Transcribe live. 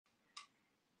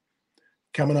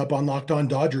Coming up on Locked On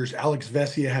Dodgers, Alex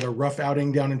Vesia had a rough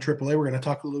outing down in AAA. We're going to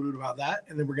talk a little bit about that,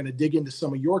 and then we're going to dig into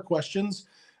some of your questions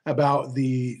about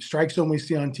the strike zone we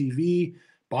see on TV,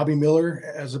 Bobby Miller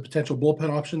as a potential bullpen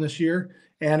option this year,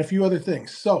 and a few other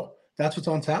things. So that's what's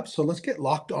on tap. So let's get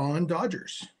Locked On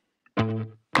Dodgers.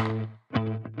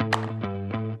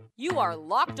 You are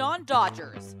Locked On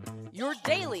Dodgers, your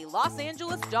daily Los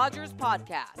Angeles Dodgers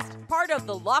podcast. Part of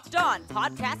the Locked On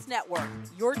Podcast Network,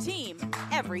 your team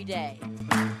every day.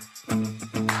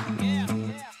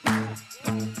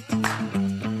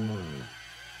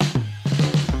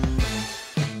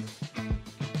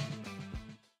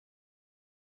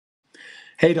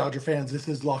 Hey, Dodger fans, this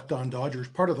is Locked On Dodgers,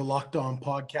 part of the Locked On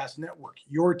Podcast Network,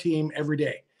 your team every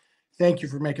day. Thank you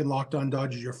for making Locked On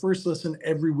Dodgers your first listen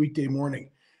every weekday morning.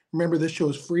 Remember, this show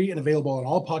is free and available on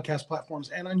all podcast platforms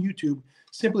and on YouTube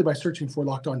simply by searching for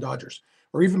Locked On Dodgers.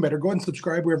 Or even better, go ahead and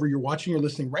subscribe wherever you're watching or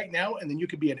listening right now, and then you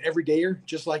could be an everydayer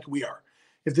just like we are.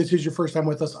 If this is your first time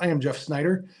with us, I am Jeff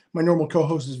Snider. My normal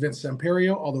co-host is Vince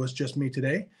Samperio, although it's just me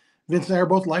today. Vince and I are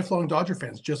both lifelong Dodger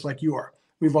fans, just like you are.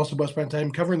 We've also both spent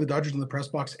time covering the Dodgers in the press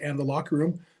box and the locker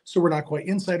room, so we're not quite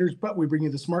insiders, but we bring you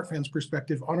the smart fans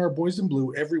perspective on our boys in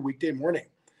blue every weekday morning.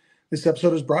 This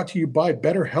episode is brought to you by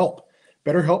BetterHelp.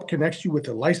 BetterHelp connects you with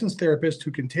a licensed therapist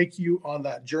who can take you on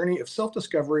that journey of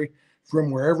self-discovery from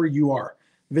wherever you are.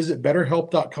 Visit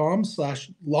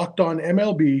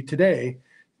BetterHelp.com/LockedOnMLB today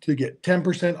to get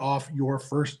 10% off your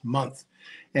first month.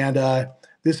 And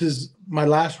this is my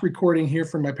last recording here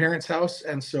from my parents' house.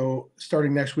 And so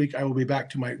starting next week, I will be back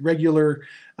to my regular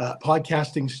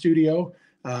podcasting studio.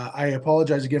 I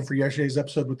apologize again for yesterday's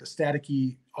episode with the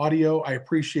staticky audio. I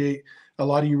appreciate a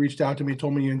lot of you reached out to me,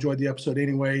 told me you enjoyed the episode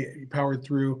anyway. You powered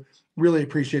through. Really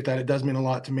appreciate that. It does mean a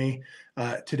lot to me.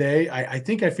 Today, I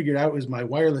think I figured out it was my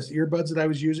wireless earbuds that I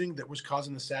was using that was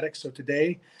causing the static. So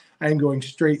today, I am going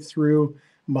straight through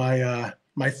my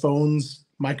my phone's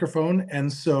microphone.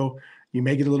 And so you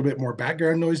may get a little bit more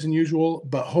background noise than usual,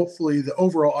 but hopefully the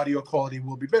overall audio quality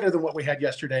will be better than what we had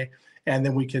yesterday. And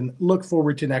then we can look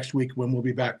forward to next week when we'll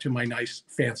be back to my nice,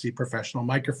 fancy, professional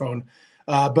microphone.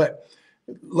 But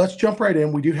let's jump right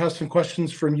in. We do have some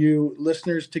questions from you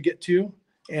listeners to get to.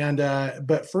 And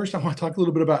but first, I want to talk a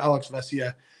little bit about Alex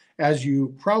Vesia. As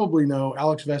you probably know,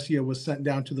 Alex Vesia was sent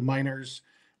down to the minors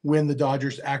when the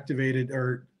Dodgers activated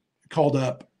or called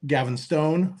up Gavin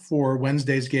Stone for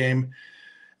Wednesday's game.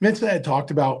 Vince had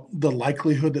talked about the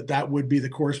likelihood that that would be the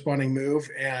corresponding move,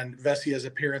 and Vesia's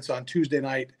appearance on Tuesday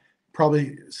night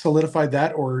probably solidified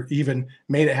that or even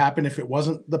made it happen if it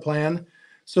wasn't the plan.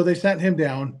 So they sent him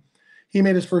down. He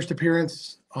made his first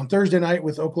appearance on Thursday night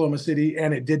with Oklahoma City,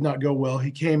 and it did not go well.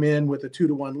 He came in with a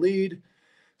 2-1 lead.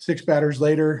 6 batters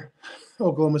later,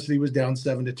 Oklahoma City was down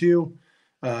 7-2.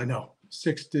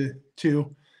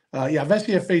 6-2.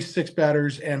 Vesia faced 6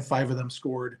 batters, and 5 of them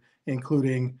scored,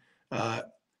 including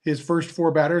his first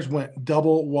 4 batters went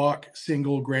double, walk,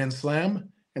 single, grand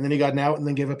slam, and then he got an out and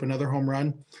then gave up another home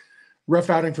run. Rough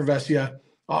outing for Vesia.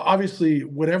 Obviously,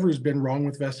 whatever's been wrong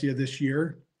with Vesia this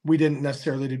year, we didn't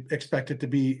necessarily expect it to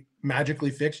be magically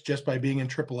fixed just by being in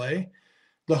AAA.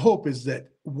 The hope is that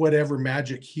whatever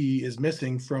magic he is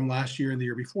missing from last year and the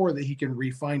year before, that he can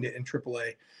re-find it in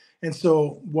AAA. And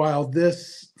so while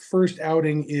this first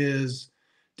outing is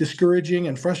discouraging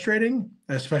and frustrating,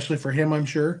 especially for him, I'm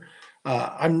sure,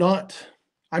 I'm not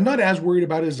as worried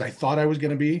about it as I thought I was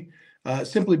going to be,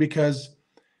 simply because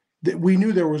we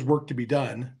knew there was work to be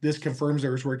done. This confirms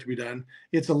there was work to be done.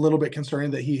 It's a little bit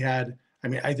concerning that he had,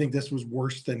 I think this was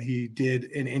worse than he did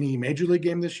in any major league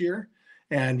game this year.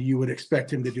 And you would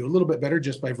expect him to do a little bit better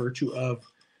just by virtue of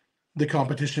the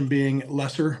competition being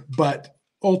lesser. But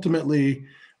ultimately,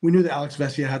 we knew that Alex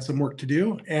Vesia had some work to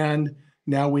do. And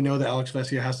now we know that Alex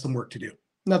Vesia has some work to do.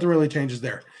 Nothing really changes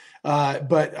there.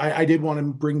 But I did want to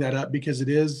bring that up because it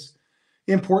is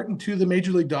important to the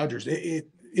Major League Dodgers.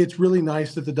 It's really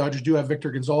nice that the Dodgers do have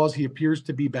Victor Gonzalez. He appears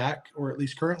to be back, or at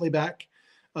least currently back,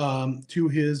 to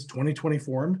his 2020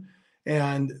 form.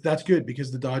 And that's good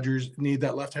because the Dodgers need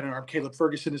that left-handed arm. Caleb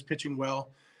Ferguson is pitching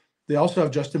well. They also have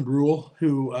Justin Brule,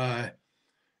 who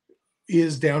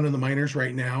is down in the minors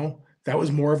right now. That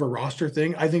was more of a roster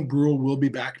thing. I think Brule will be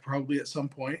back probably at some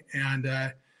point. And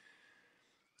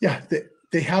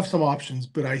they have some options,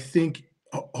 but I think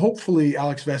hopefully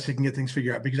Alex Vesia can get things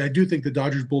figured out, because I do think the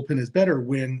Dodgers bullpen is better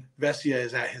when Vesia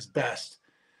is at his best.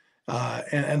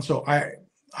 And so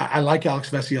I like Alex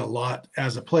Vesia a lot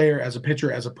as a player, as a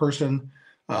pitcher, as a person.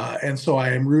 And so I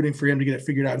am rooting for him to get it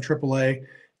figured out in AAA.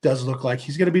 Does look like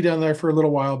he's going to be down there for a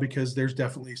little while because there's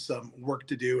definitely some work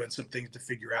to do and some things to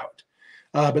figure out.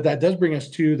 But that does bring us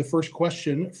to the first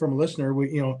question from a listener.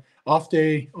 We, off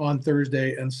day on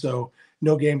Thursday. And so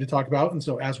no game to talk about. And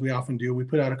so, as we often do, we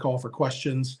put out a call for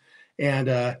questions.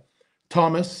 And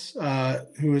Thomas,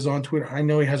 who is on Twitter, I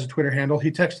know he has a Twitter handle.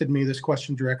 He texted me this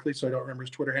question directly, so I don't remember his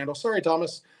Twitter handle. Sorry,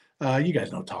 Thomas. You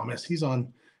guys know Thomas. He's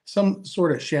on some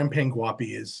sort of Champagne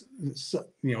Guapi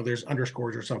there's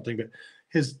underscores or something, but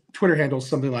his Twitter handle is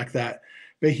something like that.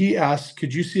 But he asked,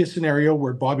 could you see a scenario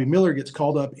where Bobby Miller gets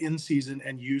called up in season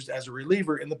and used as a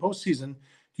reliever in the postseason?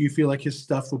 Do you feel like his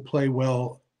stuff would play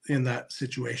well in that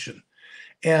situation?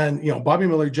 And, Bobby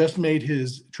Miller just made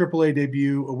his AAA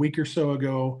debut a week or so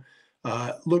ago,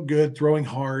 looked good, throwing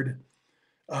hard.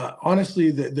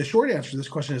 Honestly, the short answer to this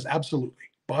question is absolutely.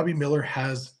 Bobby Miller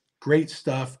has great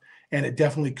stuff, and it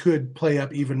definitely could play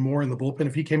up even more in the bullpen.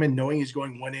 If he came in knowing he's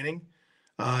going one inning,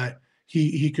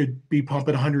 he could be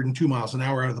pumping 102 miles an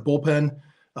hour out of the bullpen.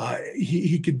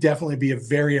 He could definitely be a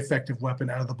very effective weapon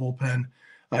out of the bullpen.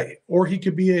 Or he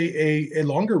could be a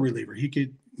longer reliever. He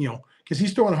could, because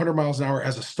he's throwing 100 miles an hour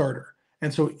as a starter.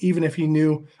 And so even if he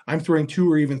knew I'm throwing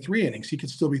 2 or even 3 innings, he could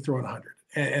still be throwing 100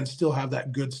 and still have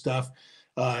that good stuff.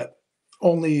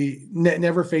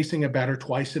 Never facing a batter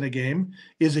twice in a game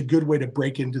is a good way to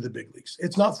break into the big leagues.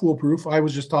 It's not foolproof. I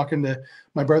was just talking to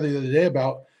my brother the other day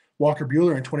about Walker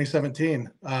Buehler in 2017,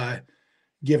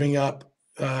 giving up,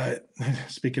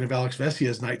 speaking of Alex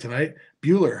Vesia's night tonight,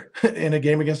 Buehler in a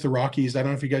game against the Rockies. I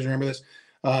don't know if you guys remember this.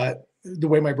 The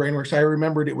way my brain works, I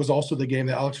remembered it was also the game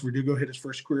that Alex Verdugo hit his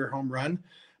first career home run.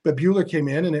 But Buehler came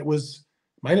in and it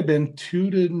might have been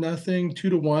 2-0,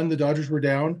 2-1. The Dodgers were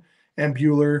down, and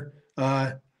Buehler,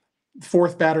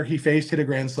 fourth batter he faced, hit a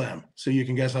grand slam. So you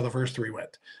can guess how the first 3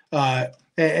 went.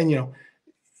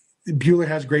 Buehler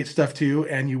has great stuff too,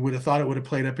 and you would have thought it would have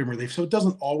played up in relief. So it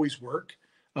doesn't always work.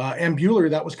 And Buehler,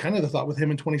 that was kind of the thought with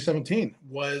him in 2017,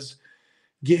 was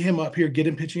get him up here, get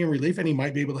him pitching in relief, and he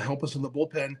might be able to help us in the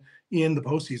bullpen in the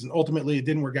postseason. Ultimately, it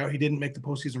didn't work out. He didn't make the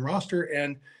postseason roster,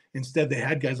 and instead they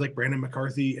had guys like Brandon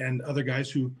McCarthy and other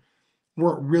guys who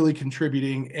weren't really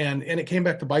contributing, and it came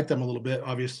back to bite them a little bit.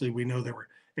 Obviously, we know there were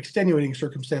extenuating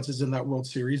circumstances in that World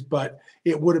Series, but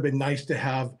it would have been nice to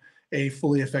have a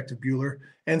fully effective Buehler.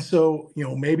 And so,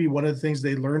 maybe one of the things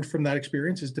they learned from that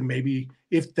experience is to maybe,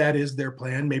 if that is their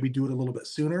plan, maybe do it a little bit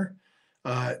sooner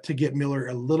to get Miller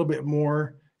a little bit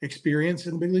more experience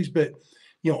in the big leagues. But,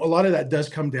 a lot of that does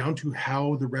come down to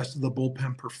how the rest of the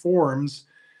bullpen performs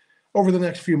over the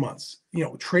next few months.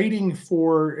 Trading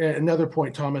for, another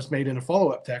point Thomas made in a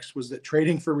follow-up text was that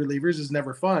trading for relievers is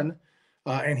never fun.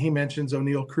 And he mentions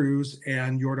O'Neal Cruz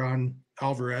and Yordan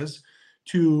Alvarez,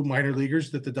 2 minor leaguers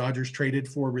that the Dodgers traded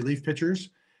for relief pitchers.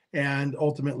 And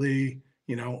ultimately,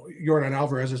 Yordan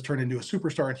Alvarez has turned into a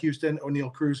superstar in Houston.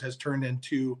 O'Neal Cruz has turned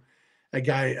into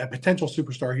a potential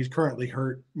superstar. He's currently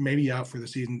hurt, maybe out for the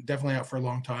season, definitely out for a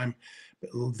long time.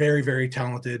 Very, very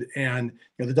talented. And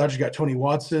the Dodgers got Tony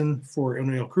Watson for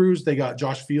O'Neal Cruz. They got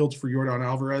Josh Fields for Yordan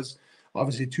Alvarez.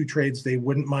 Obviously, 2 trades they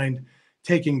wouldn't mind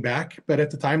taking back, but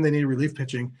at the time they needed relief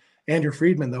pitching. Andrew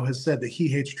Friedman, though, has said that he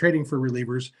hates trading for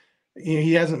relievers.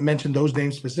 He hasn't mentioned those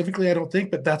names specifically, I don't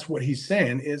think, but that's what he's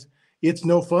saying is it's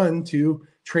no fun to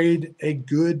trade a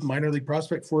good minor league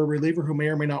prospect for a reliever who may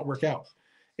or may not work out.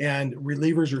 And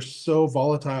relievers are so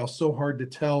volatile, so hard to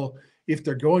tell if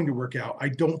they're going to work out. I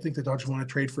don't think the Dodgers want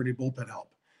to trade for any bullpen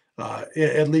help,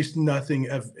 at least nothing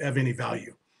of any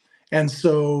value. And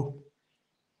so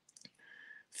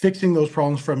fixing those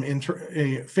problems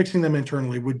fixing them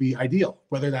internally would be ideal,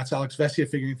 whether that's Alex Vesia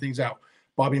figuring things out,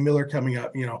 Bobby Miller coming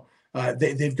up,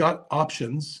 they've got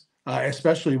options,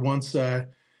 especially once,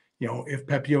 if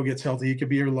Pepio gets healthy, he could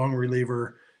be a long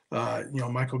reliever.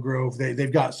 Michael Grove,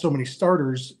 they've got so many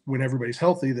starters when everybody's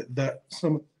healthy that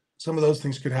some of those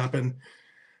things could happen.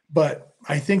 But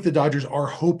I think the Dodgers are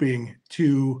hoping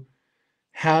to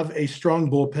have a strong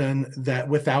bullpen that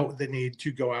without the need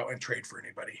to go out and trade for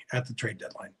anybody at the trade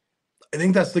deadline. I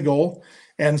think that's the goal.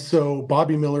 And so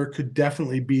Bobby Miller could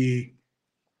definitely be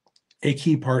a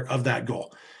key part of that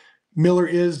goal. Miller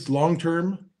is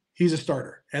long-term. He's a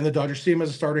starter, and the Dodgers see him as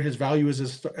a starter. His value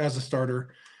is as a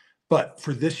starter. But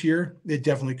for this year, it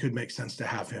definitely could make sense to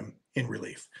have him in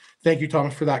relief. Thank you,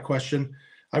 Thomas, for that question.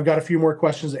 I've got a few more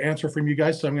questions to answer from you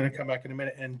guys, so I'm going to come back in a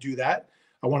minute and do that.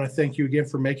 I want to thank you again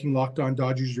for making Locked On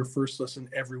Dodgers your first listen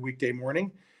every weekday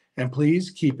morning. And please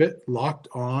keep it Locked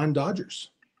On Dodgers.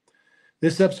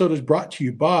 This episode is brought to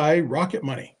you by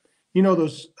RocketMoney.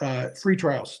 Those free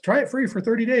trials. Try it free for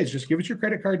 30 days. Just give us your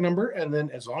credit card number, and then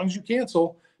as long as you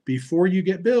cancel before you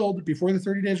get billed, before the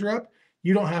 30 days are up,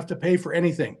 you don't have to pay for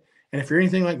anything. And if you're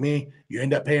anything like me, you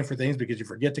end up paying for things because you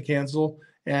forget to cancel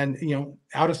and,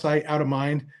 out of sight, out of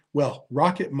mind. Well,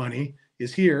 RocketMoney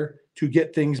is here to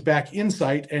get things back in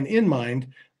sight and in mind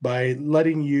by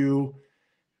letting you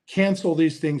cancel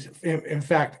these things. In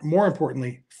fact, more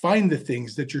importantly, find the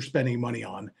things that you're spending money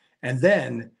on and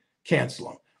then cancel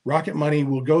them. Rocket Money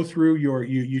will go through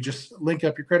you just link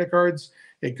up your credit cards.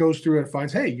 It goes through and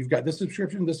finds, hey, you've got this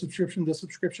subscription, this subscription, this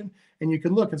subscription. And you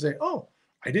can look and say, oh,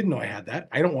 I didn't know I had that.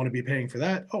 I don't want to be paying for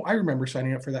that. Oh, I remember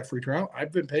signing up for that free trial.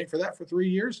 I've been paying for that for 3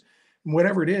 years.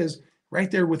 Whatever it is, right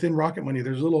there within Rocket Money,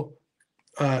 there's a little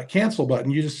cancel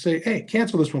button. You just say, hey,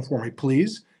 cancel this one for me,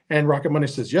 please. And Rocket Money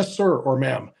says, yes, sir, or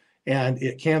ma'am. And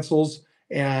it cancels,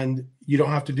 and you don't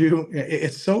have to do,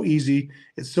 it's so easy.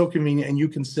 It's so convenient, and you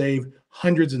can save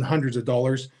hundreds and hundreds of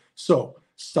dollars. So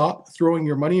stop throwing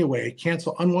your money away,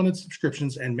 cancel unwanted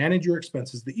subscriptions, and manage your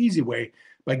expenses the easy way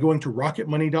by going to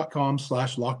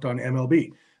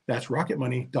rocketmoney.com/lockedonmlb. That's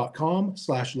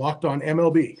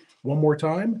rocketmoney.com/lockedonmlb. One more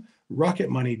time,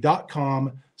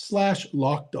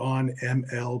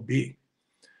 rocketmoney.com/lockedonmlb.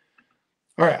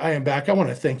 All right, I am back. I want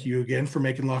to thank you again for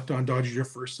making Locked On Dodgers your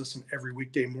first listen every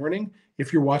weekday morning.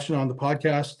 If you're watching on the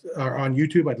podcast or on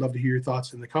YouTube, I'd love to hear your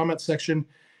thoughts in the comments section.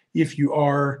 If you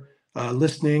are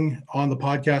listening on the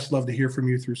podcast, love to hear from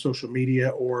you through social media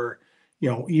or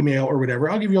email or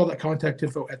whatever. I'll give you all that contact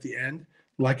info at the end,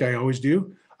 like I always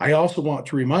do. I also want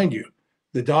to remind you,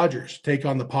 the Dodgers take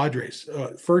on the Padres.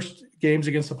 First games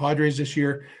against the Padres this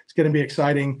year. It's going to be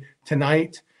exciting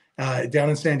tonight down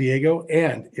in San Diego.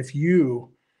 And if you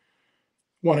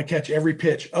want to catch every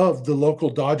pitch of the local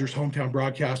Dodgers hometown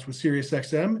broadcast with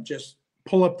SiriusXM, just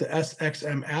pull up the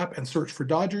SXM app and search for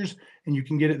Dodgers, and you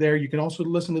can get it there. You can also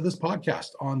listen to this podcast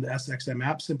on the SXM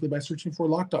app simply by searching for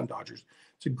Locked On Dodgers.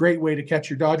 It's a great way to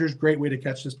catch your Dodgers, great way to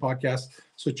catch this podcast.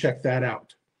 So check that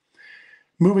out.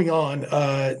 Moving on,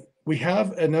 we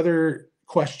have another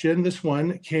question. This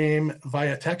one came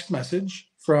via text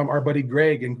message from our buddy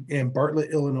Greg in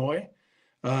Bartlett, Illinois.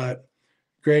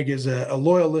 Greg is a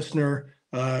loyal listener,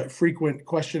 frequent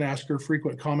question asker,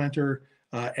 frequent commenter,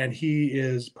 and he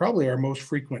is probably our most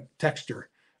frequent texter.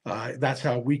 That's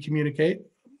how we communicate.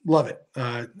 Love it.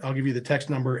 I'll give you the text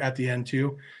number at the end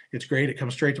too. It's great. It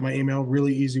comes straight to my email.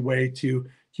 Really easy way to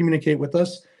communicate with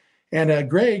us. And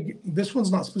Greg, this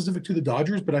one's not specific to the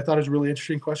Dodgers, but I thought it was a really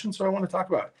interesting question, so I want to talk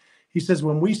about it. He says,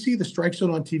 when we see the strike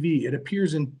zone on TV, it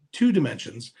appears in 2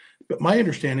 dimensions, but my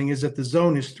understanding is that the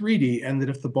zone is 3D and that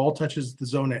if the ball touches the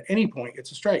zone at any point,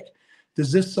 it's a strike.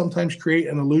 Does this sometimes create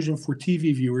an illusion for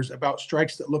TV viewers about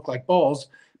strikes that look like balls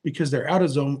because they're out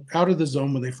of the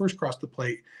zone when they first cross the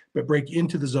plate, but break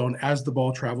into the zone as the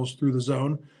ball travels through the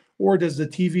zone? Or does the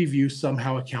TV view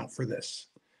somehow account for this?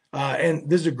 And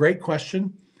this is a great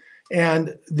question.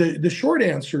 And the short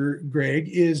answer, Greg,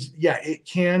 is yeah, it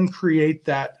can create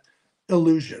that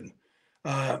illusion.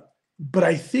 But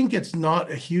I think it's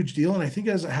not a huge deal, and I think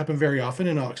it doesn't happen very often,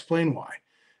 and I'll explain why.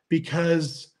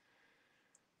 Because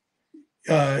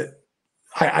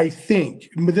I think,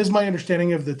 but this is my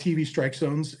understanding of the TV strike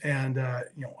zones, and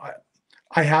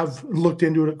I have looked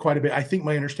into it quite a bit. I think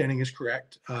my understanding is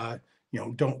correct.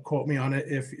 Don't quote me on it.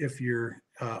 If you're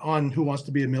on Who Wants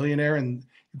to Be a Millionaire and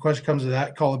the question comes to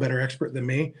that, call a better expert than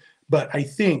me. But I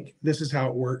think this is how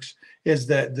it works: is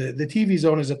that the TV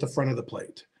zone is at the front of the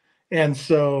plate, and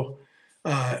so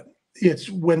it's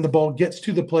when the ball gets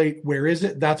to the plate. Where is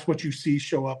it? That's what you see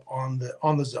show up on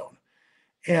the zone.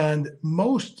 And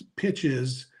most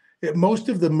pitches, most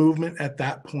of the movement at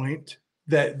that point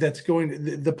that's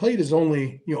going, the plate is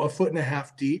only 1.5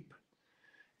 feet deep,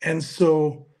 and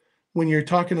so when you're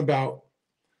talking about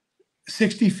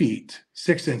 60 feet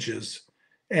 6 inches,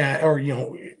 or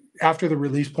after the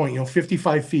release point,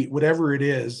 55 feet, whatever it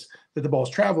is that the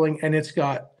ball's traveling, and it's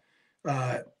got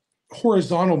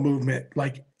horizontal movement,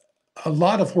 like a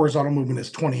lot of horizontal movement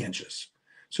is 20 inches.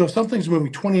 So if something's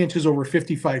moving 20 inches over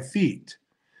 55 feet,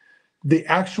 the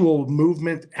actual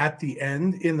movement at the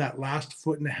end in that last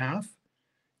 1.5 feet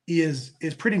is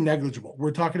pretty negligible.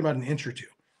 We're talking about 1 inch or 2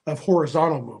 of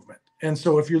horizontal movement. And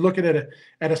so if you're looking at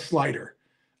a slider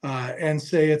and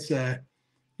say it's a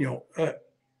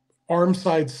arm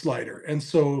side slider, and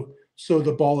so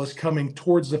the ball is coming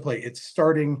towards the plate, it's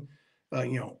starting,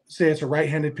 say it's a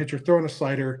right-handed pitcher throwing a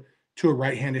slider to a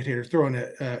right-handed hitter throwing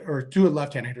or to a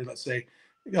left-handed hitter, let's say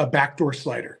a backdoor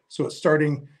slider. So it's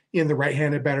starting in the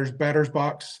right-handed batter's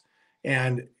box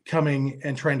and coming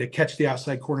and trying to catch the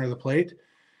outside corner of the plate.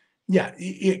 Yeah,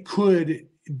 it could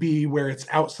be where it's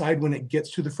outside when it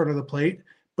gets to the front of the plate,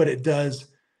 but it does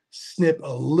snip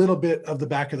a little bit of the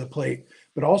back of the plate.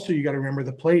 But also you got to remember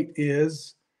the plate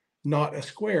is not a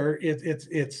square.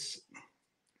 It's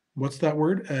what's that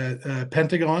word? A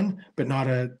pentagon, but not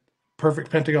a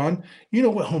perfect pentagon. You know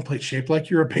what home plate's shaped like?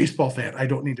 You're a baseball fan. I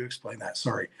don't need to explain that.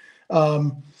 Sorry.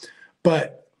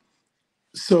 But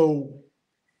so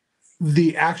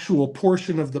the actual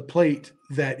portion of the plate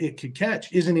that it could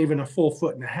catch isn't even a full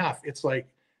 1.5 feet. It's like,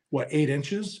 what, 8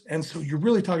 inches? And so you're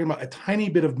really talking about a tiny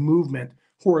bit of movement,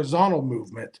 horizontal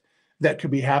movement that could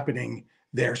be happening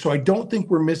there. So I don't think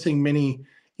we're missing many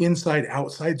inside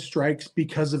outside strikes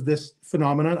because of this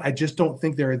phenomenon. I just don't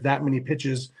think there are that many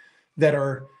pitches that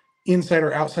are inside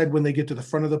or outside when they get to the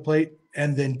front of the plate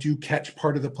and then do catch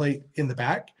part of the plate in the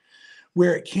back.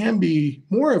 Where it can be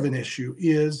more of an issue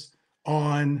is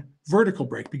on vertical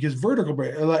break, because vertical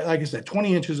break, like I said,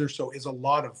 20 inches or so is a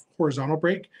lot of horizontal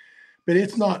break, but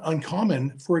it's not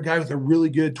uncommon for a guy with a really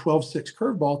good 12-6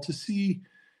 curveball to see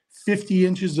 50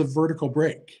 inches of vertical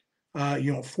break,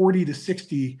 40 to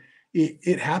 60,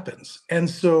 it happens. And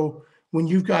so when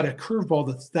you've got a curveball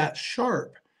that's that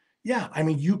sharp, yeah, I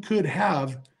mean, you could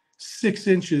have 6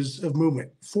 inches of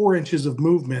movement, 4 inches of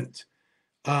movement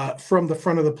from the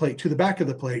front of the plate to the back of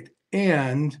the plate.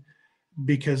 And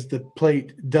because the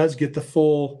plate does get the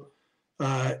full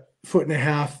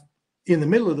 1.5 feet in the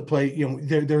middle of the plate,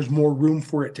 there's more room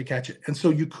for it to catch it. And so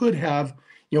you could have,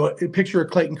 picture a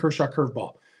Clayton Kershaw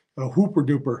curveball, a hooper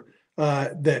duper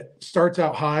that starts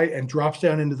out high and drops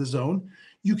down into the zone.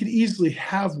 You could easily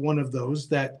have one of those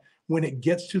that when it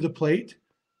gets to the plate,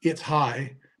 it's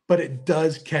high, but it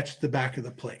does catch the back of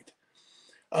the plate.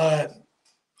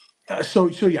 So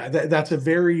yeah, that's a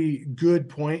very good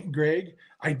point, Greg.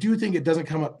 I do think it doesn't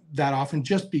come up that often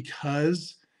just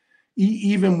because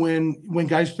even when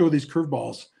guys throw these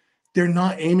curveballs, they're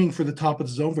not aiming for the top of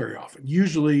the zone very often.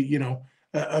 Usually,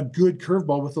 a good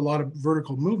curveball with a lot of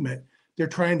vertical movement, they're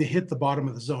trying to hit the bottom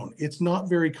of the zone. It's not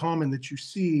very common that you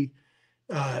see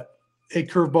a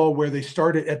curveball where they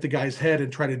start it at the guy's head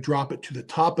and try to drop it to the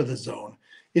top of the zone.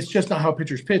 It's just not how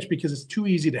pitchers pitch because it's too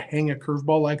easy to hang a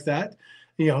curveball like that.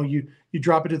 You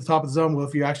drop it to the top of the zone. Well,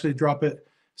 if you actually drop it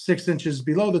 6 inches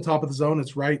below the top of the zone,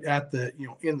 it's right at the,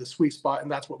 in the sweet spot. And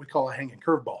that's what we call a hanging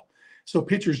curveball. So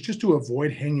pitchers, just to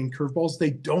avoid hanging curveballs, they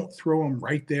don't throw them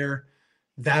right there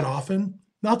that often.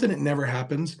 Not that it never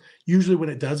happens. Usually when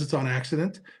it does, it's on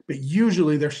accident, but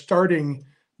usually they're starting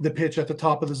the pitch at the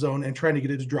top of the zone and trying to get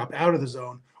it to drop out of the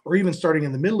zone, or even starting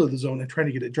in the middle of the zone and trying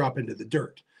to get it to drop into the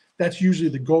dirt. That's usually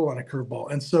the goal on a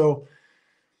curveball. And so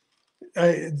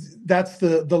that's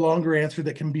the longer answer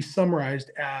that can be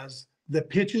summarized as the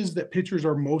pitches that pitchers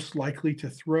are most likely to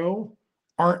throw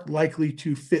aren't likely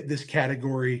to fit this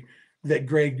category that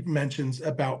Greg mentions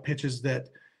about pitches that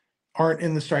aren't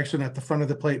in the strike zone at the front of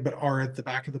the plate, but are at the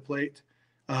back of the plate.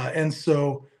 And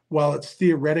so while it's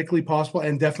theoretically possible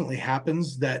and definitely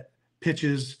happens that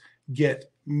pitches get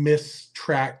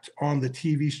mistracked on the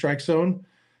TV strike zone,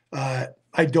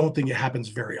 I don't think it happens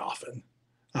very often.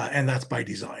 And that's by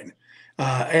design.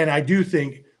 And I do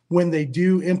think when they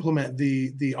do implement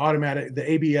the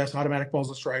ABS, automatic balls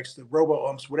and strikes, the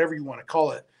robo-umps, whatever you want to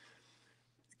call it,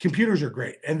 computers are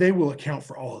great, and they will account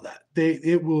for all of that.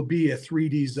 It will be a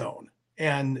 3D zone,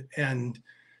 and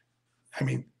I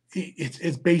mean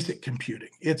it's basic computing.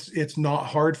 It's not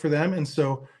hard for them, and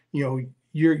so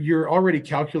you're already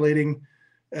calculating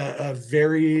a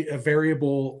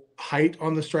variable height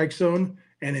on the strike zone,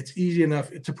 and it's easy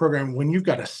enough to program when you've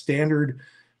got a standard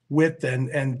width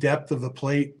and depth of the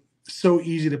plate. So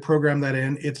easy to program that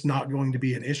in. It's not going to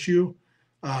be an issue,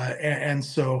 and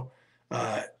so.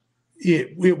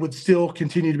 It would still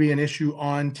continue to be an issue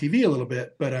on TV a little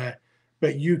bit,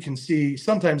 but you can see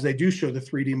sometimes they do show the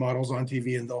 3D models on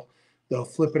TV, and they'll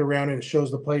flip it around and it shows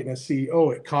the plate, and I see,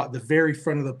 it caught the very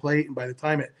front of the plate, and by the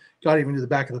time it got even to the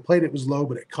back of the plate, it was low,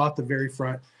 but it caught the very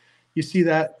front. You see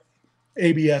that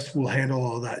ABS will handle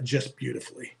all that just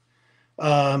beautifully.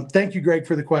 Thank you, Greg,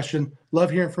 for the question.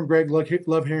 Love hearing from Greg. Love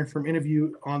hearing from any of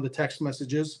you on the text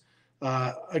messages.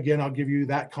 Again, I'll give you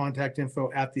that contact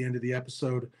info at the end of the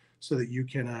episode, so that you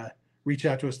can reach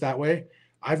out to us that way.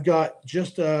 I've got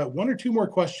just one or two more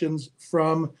questions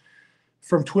from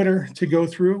Twitter to go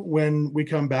through when we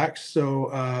come back.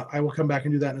 So I will come back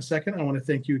and do that in a second. I want to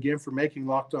thank you again for making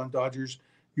Locked On Dodgers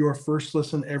your first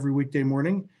listen every weekday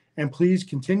morning. And please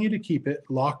continue to keep it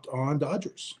Locked On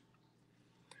Dodgers.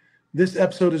 This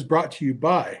episode is brought to you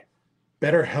by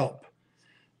BetterHelp.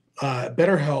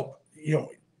 BetterHelp,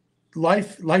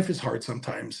 life is hard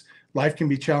sometimes. Life can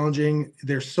be challenging.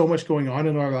 There's so much going on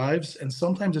in our lives, and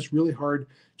sometimes it's really hard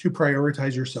to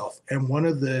prioritize yourself. And one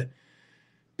of the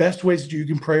best ways that you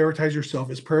can prioritize yourself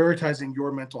is prioritizing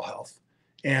your mental health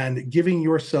and giving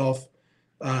yourself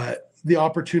the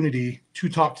opportunity to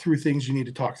talk through things you need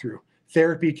to talk through.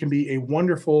 Therapy can be a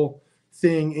wonderful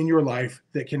thing in your life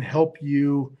that can help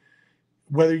you,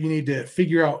 whether you need to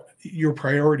figure out your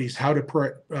priorities, how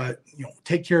to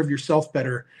take care of yourself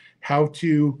better, how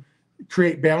to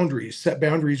create boundaries, set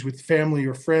boundaries with family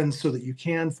or friends so that you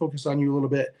can focus on you a little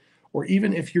bit. Or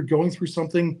even if you're going through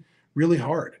something really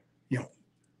hard,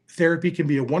 therapy can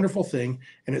be a wonderful thing.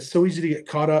 And it's so easy to get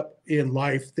caught up in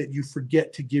life that you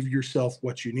forget to give yourself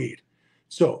what you need.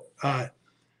 So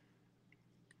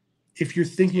if you're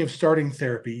thinking of starting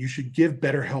therapy, you should give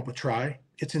BetterHelp a try.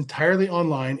 It's entirely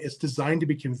online. It's designed to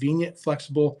be convenient,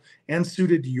 flexible, and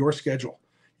suited to your schedule.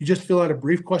 You just fill out a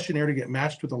brief questionnaire to get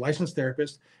matched with a licensed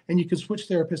therapist, and you can switch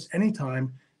therapists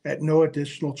anytime at no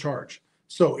additional charge.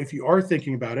 So if you are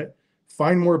thinking about it,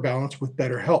 find more balance with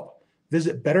BetterHelp.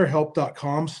 Visit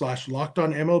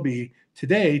betterhelp.com/lockedonmlb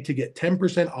today to get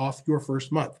 10% off your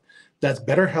first month. That's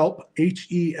BetterHelp,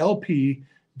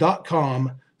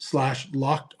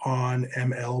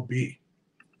 HELP.com/lockedonmlb.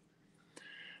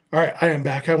 All right, I am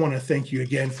back. I want to thank you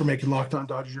again for making Locked On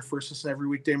Dodgers your first listen every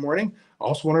weekday morning. I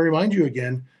also want to remind you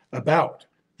again about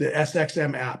the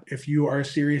SXM app. If you are a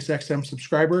SiriusXM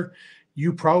subscriber,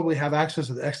 you probably have access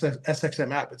to the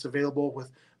SXM app. It's available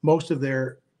with most of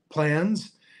their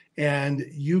plans, and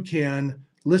you can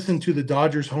listen to the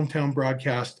Dodgers hometown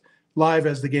broadcast live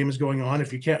as the game is going on.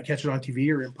 If you can't catch it on TV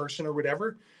or in person or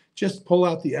whatever, just pull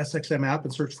out the SXM app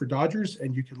and search for Dodgers,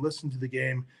 and you can listen to the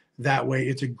game that way.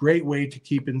 It's a great way to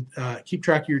keep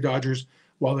track of your Dodgers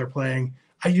while they're playing.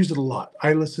 I use it a lot.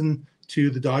 I listen to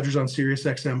the Dodgers on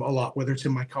SiriusXM a lot, whether it's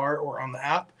in my car or on the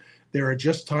app. There are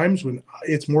just times when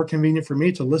it's more convenient for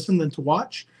me to listen than to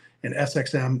watch, and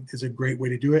SXM is a great way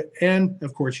to do it. And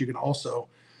of course, you can also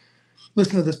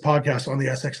listen to this podcast on the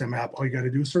SXM app. All you got to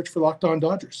do is search for Locked On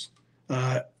Dodgers.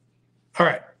 All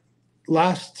right.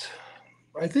 Last,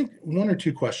 I think, one or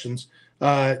two questions.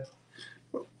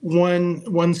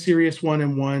 One serious one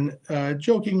and one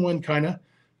joking one, kind of.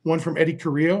 One from Eddie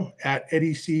Carrillo at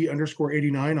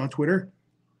EddieC_89 on Twitter.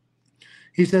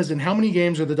 He says, in how many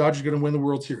games are the Dodgers going to win the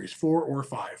World Series, 4 or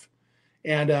 5?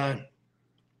 And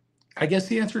I guess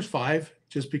the answer is 5,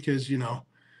 just because,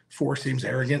 4 seems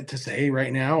arrogant to say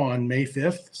right now on May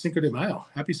 5th. Cinco de Mayo.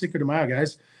 Happy Cinco de Mayo,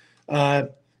 guys.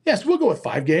 Yes, we'll go with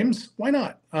 5 games. Why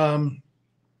not?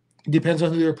 Depends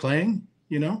on who they're playing,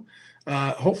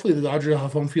 Hopefully the Dodgers will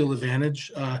have home field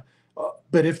advantage.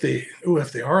 But if they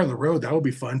are on the road, that would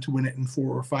be fun to win it in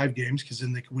 4 or 5 games, because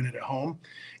then they can win it at home.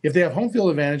 If they have home field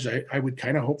advantage, I would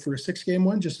kind of hope for a 6-game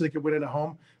win just so they could win it at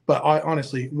home. But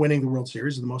honestly, winning the World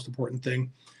Series is the most important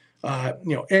thing.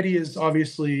 Eddie is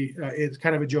obviously it's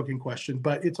kind of a joking question,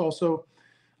 but it's also,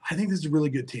 I think this is a really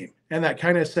good team. And that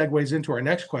kind of segues into our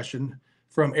next question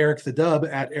from Eric the Dub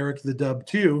at Eric the Dub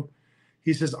 2.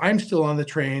 He says, I'm still on the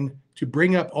train to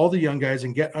bring up all the young guys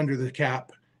and get under the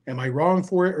cap. Am I wrong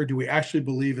for it, or do we actually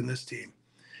believe in this team?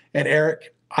 And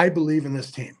Eric, I believe in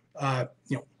this team.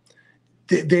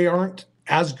 They aren't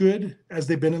as good as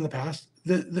they've been in the past.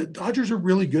 The Dodgers are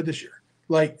really good this year.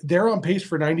 Like, they're on pace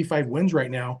for 95 wins right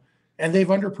now, and they've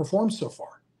underperformed so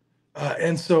far.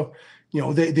 And so,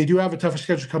 they do have a tougher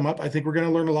schedule come up. I think we're going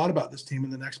to learn a lot about this team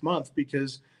in the next month,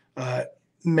 because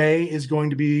May is going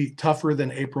to be tougher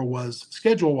than April was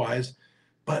schedule-wise,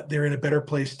 but they're in a better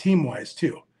place team-wise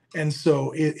too. And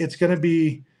so it's going to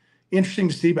be interesting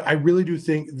to see, but I really do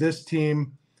think this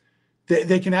team,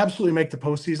 they can absolutely make the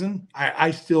postseason.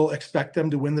 I still expect them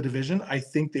to win the division. I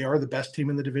think they are the best team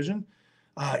in the division.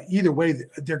 Either way,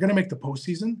 they're going to make the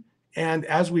postseason. And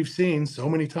as we've seen so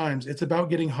many times, it's about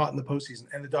getting hot in the postseason.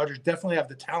 And the Dodgers definitely have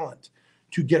the talent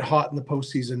to get hot in the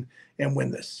postseason and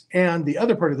win this. And the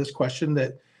other part of this question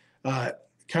that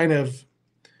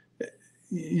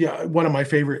one of my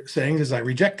favorite sayings is, I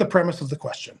reject the premise of the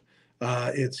question.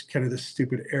 It's kind of this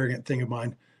stupid, arrogant thing of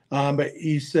mine. But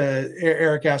he said,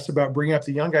 Eric asked about bringing up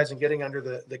the young guys and getting under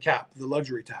the cap, the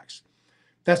luxury tax.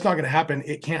 That's not going to happen.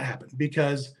 It can't happen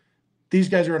because these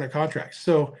guys are under contract.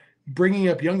 So bringing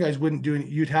up young guys wouldn't do it.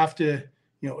 You'd have to,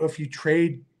 if you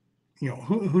trade,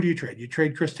 who do you trade? You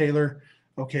trade Chris Taylor.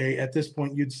 Okay. At this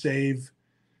point, you'd save,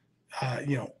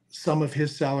 some of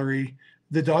his salary.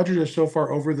 The Dodgers are so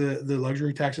far over the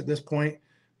luxury tax at this point.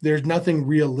 There's nothing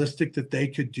realistic that they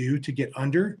could do to get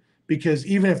under, because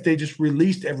even if they just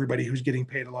released everybody who's getting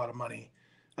paid a lot of money,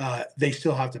 they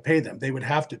still have to pay them. They would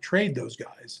have to trade those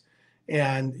guys.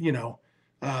 And,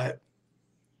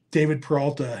 David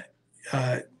Peralta,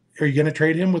 are you going to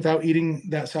trade him without eating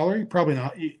that salary? Probably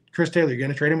not. Chris Taylor, you're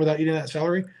going to trade him without eating that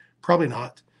salary? Probably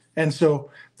not. And so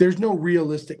there's no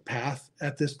realistic path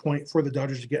at this point for the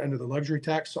Dodgers to get under the luxury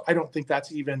tax. So I don't think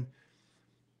that's even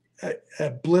a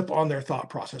blip on their thought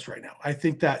process right now. I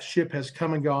think that ship has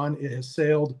come and gone. It has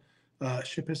sailed.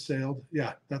 Ship has sailed.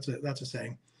 Yeah, that's a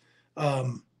saying.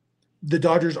 The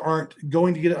Dodgers aren't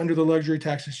going to get under the luxury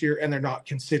tax this year, and they're not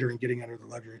considering getting under the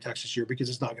luxury tax this year because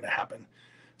it's not going to happen.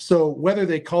 So whether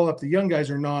they call up the young guys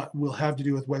or not will have to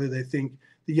do with whether they think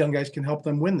the young guys can help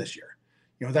them win this year.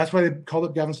 That's why they called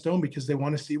up Gavin Stone, because they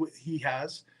want to see what he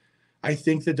has. I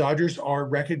think the Dodgers are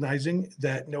recognizing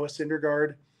that Noah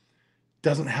Syndergaard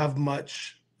doesn't have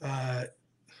much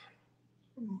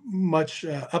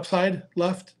upside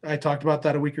left. I talked about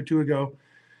that a week or two ago.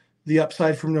 The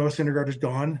upside from Noah Syndergaard is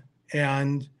gone,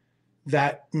 and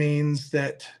that means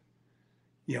that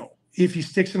if he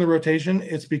sticks in the rotation,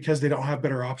 it's because they don't have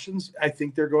better options. I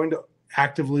think they're going to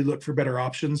actively look for better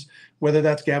options, whether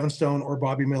that's Gavin Stone or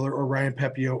Bobby Miller or Ryan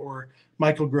Pepio or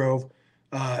Michael Grove.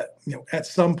 At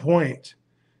some point,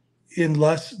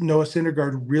 unless Noah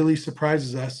Syndergaard really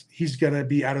surprises us, he's going to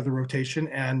be out of the rotation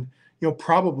and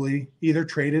probably either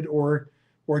traded or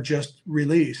just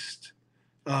released.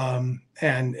 And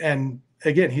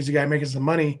again, he's a guy making some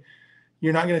money.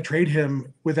 You're not going to trade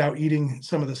him without eating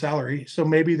some of the salary. So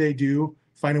maybe they do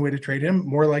find a way to trade him.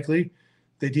 More likely,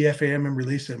 they DFA him and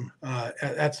release him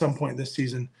at some point this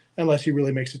season, unless he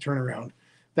really makes a turnaround.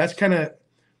 That's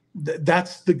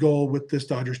the goal with this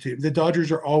Dodgers team. The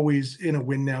Dodgers are always in a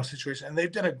win now situation, and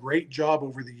they've done a great job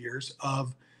over the years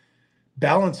of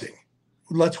balancing.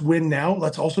 Let's win now.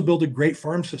 Let's also build a great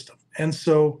farm system. And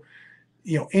so,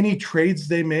 any trades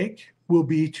they make will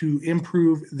be to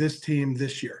improve this team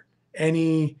this year.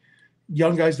 Any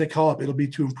young guys they call up, it'll be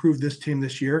to improve this team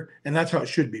this year. And that's how it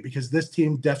should be, because this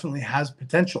team definitely has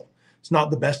potential. It's not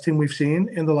the best team we've seen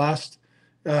in the last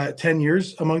 10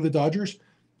 years among the Dodgers,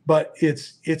 but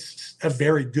it's a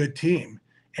very good team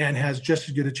and has just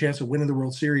as good a chance of winning the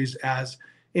World Series as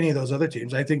any of those other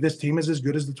teams. I think this team is as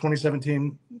good as the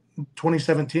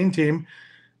 2017 team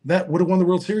that would have won the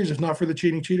World Series if not for the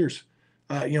cheating cheaters.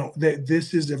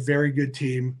 This is a very good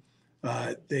team.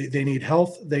 They need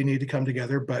health. They need to come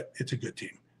together, but it's a good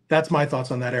team. That's my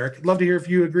thoughts on that, Eric. I'd love to hear if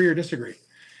you agree or disagree.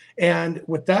 And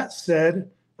with that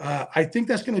said, I think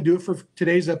that's going to do it for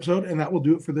today's episode, and that will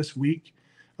do it for this week.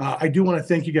 I do want to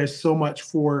thank you guys so much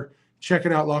for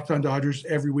checking out Locked On Dodgers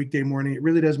every weekday morning. It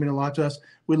really does mean a lot to us.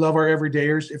 We love our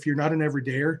everydayers. If you're not an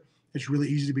everydayer, it's really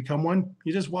easy to become one.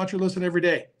 You just watch or listen every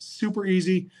day. Super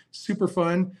easy, super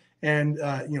fun. And,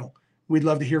 we'd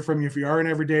love to hear from you if you are an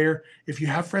everydayer. If you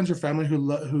have friends or family who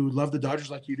love the Dodgers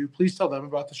like you do, please tell them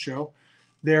about the show.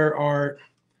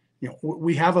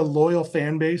 We have a loyal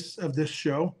fan base of this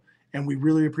show, and we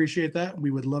really appreciate that. We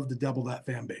would love to double that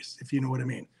fan base, if you know what I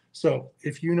mean. So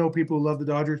if you know people who love the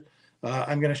Dodgers,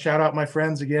 I'm going to shout out my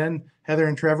friends again, Heather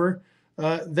and Trevor.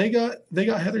 They got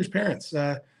Heather's parents.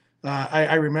 I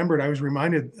remembered, I was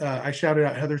reminded, I shouted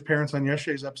out Heather's parents on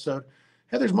yesterday's episode.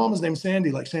 Heather's mom is named Sandy,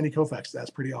 like Sandy Koufax. That's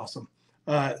pretty awesome.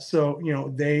 Heather's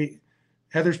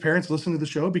parents listen to the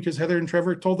show because Heather and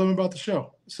Trevor told them about the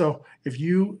show. So if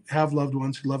you have loved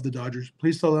ones who love the Dodgers,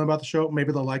 please tell them about the show.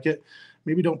 Maybe they'll like it.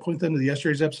 Maybe don't point them to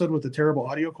yesterday's episode with the terrible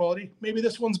audio quality. Maybe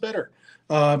this one's better.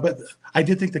 But I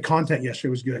did think the content yesterday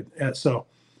was good.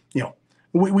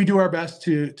 We do our best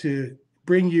to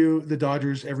bring you the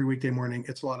Dodgers every weekday morning.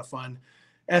 It's a lot of fun.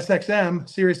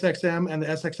 SXM, SiriusXM, and the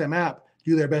SXM app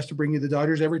do their best to bring you the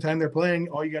Dodgers every time they're playing.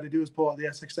 All you got to do is pull out the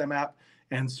SXM app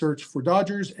and search for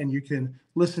Dodgers, and you can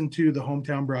listen to the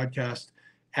hometown broadcast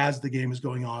as the game is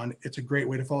going on. It's a great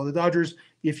way to follow the Dodgers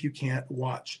if you can't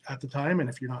watch at the time and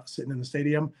if you're not sitting in the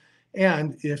stadium.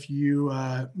 And if you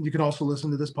can also listen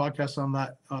to this podcast on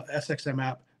that SXM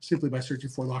app simply by searching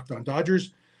for Locked On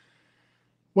Dodgers.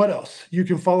 What else? You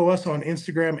can follow us on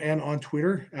Instagram and on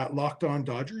Twitter at Locked On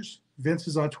Dodgers. Vince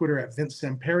is on Twitter at Vince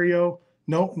Samperio.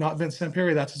 No, not Vince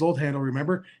Samperio. That's his old handle,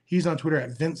 remember? He's on Twitter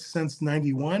at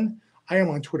VinceSense91. I am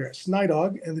on Twitter at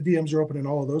Snydog, and the DMs are open in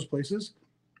all of those places.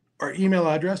 Our email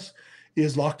address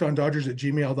is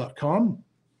lockedondodgers@gmail.com.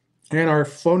 And our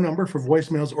phone number for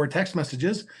voicemails or text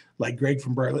messages, like Greg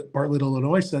from Bartlett,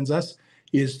 Illinois, sends us,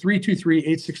 is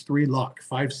 323-863-LOCK,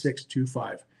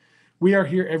 5625. We are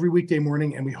here every weekday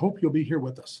morning, and we hope you'll be here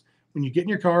with us. When you get in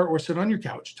your car or sit on your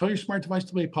couch, tell your smart device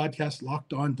to play podcast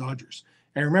Locked On Dodgers.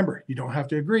 And remember, you don't have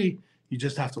to agree. You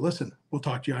just have to listen. We'll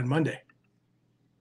talk to you on Monday.